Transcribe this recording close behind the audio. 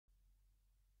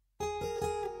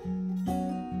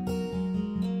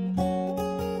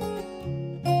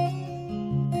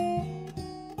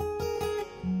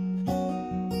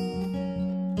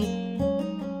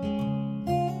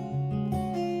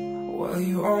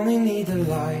Only need the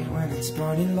light when it's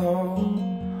burning low.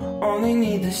 Only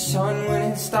need the sun when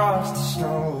it starts to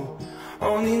snow.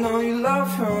 Only know you love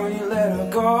her when you let her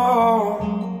go.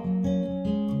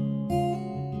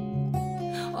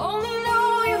 Only know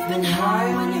you've been high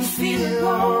when you're feeling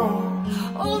low.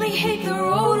 Only hate the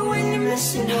road when you're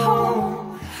missing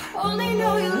home. Only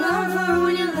know you love her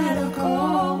when you let her go.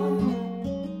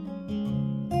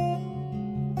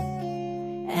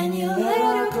 And you let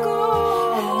her go.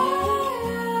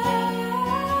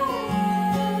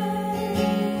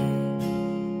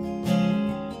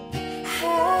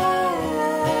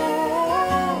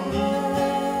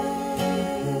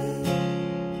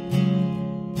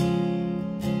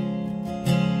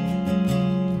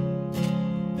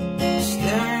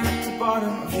 Staring at the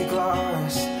bottom of your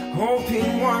glass, hoping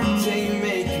one day you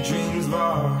make your dreams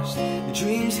last. Your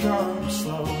dreams come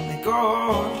slow, they go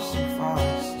so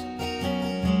fast.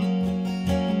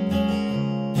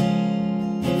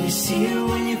 And you see it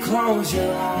when you close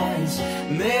your eyes.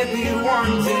 Maybe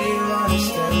one day you'll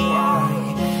understand why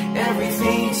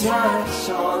everything you touch,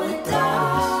 all it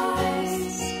does.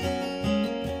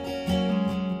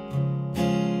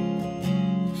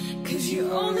 'Cause you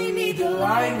only need the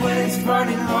light when it's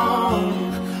burning low.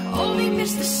 Only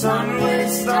miss the sun when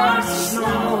it starts to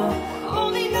snow.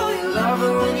 Only know you love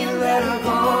her when you let her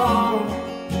go.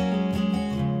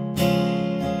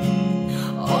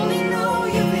 Only know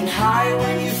you've been high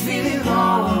when you're feeling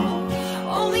low.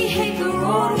 Only hate the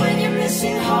road when you're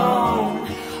missing home.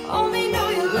 Only know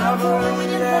you love her when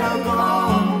you let her go.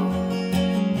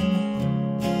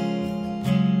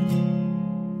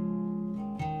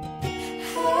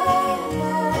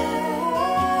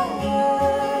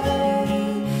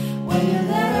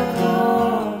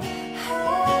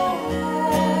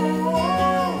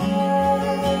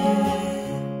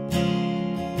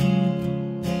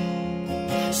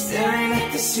 Staring at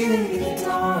the ceiling in the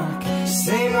dark,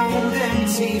 same old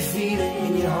empty feeling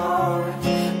in your heart.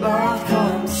 Love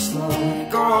comes slow, it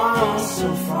goes so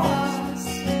fast.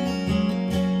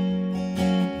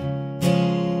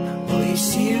 Well, you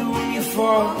see it when you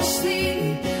fall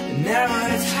asleep, never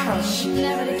to touch,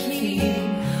 never to keep.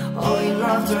 Oh, you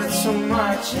loved her so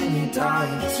much and you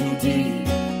died too deep.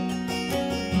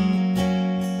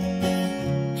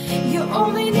 You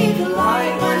only need the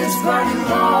light when it's burning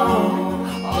low.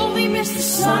 Only miss the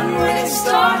sun when it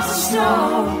starts to snow.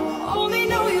 Only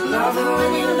know you love her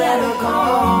when you let her go.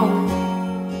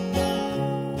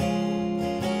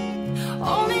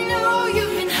 Only know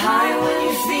you've been high when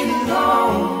you're feeling low.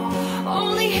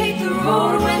 Only hate the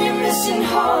road when you're missing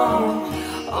home.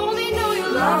 Only know you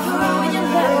love her when you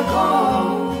let her go.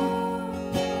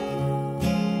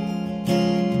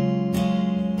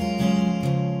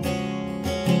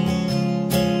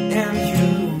 And you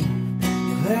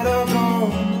let her go,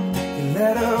 you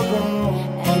let her go.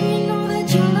 And you know that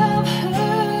you love her.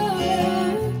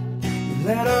 You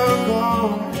let her go,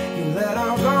 you let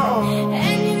her go.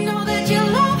 And you know that you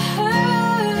love her.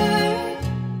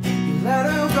 You let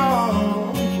her go,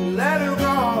 you let her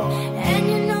go. And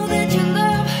you know that you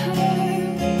love her.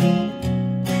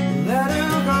 You let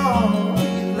her go,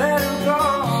 you let her go.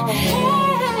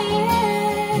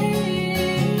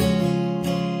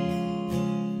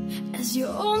 As you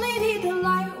only need the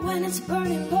light when it's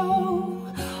burning low.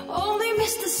 Only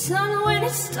miss the sun when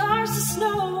it starts to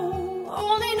snow.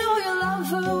 Only know you love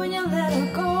her when you let her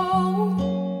go.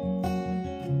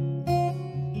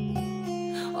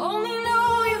 Only know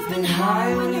you've been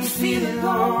high when you're feeling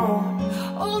low.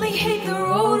 Only hate the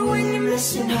road when you're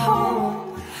missing home.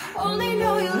 Only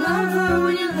know you love her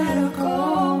when you let her go.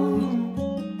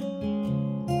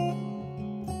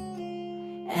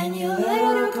 And you let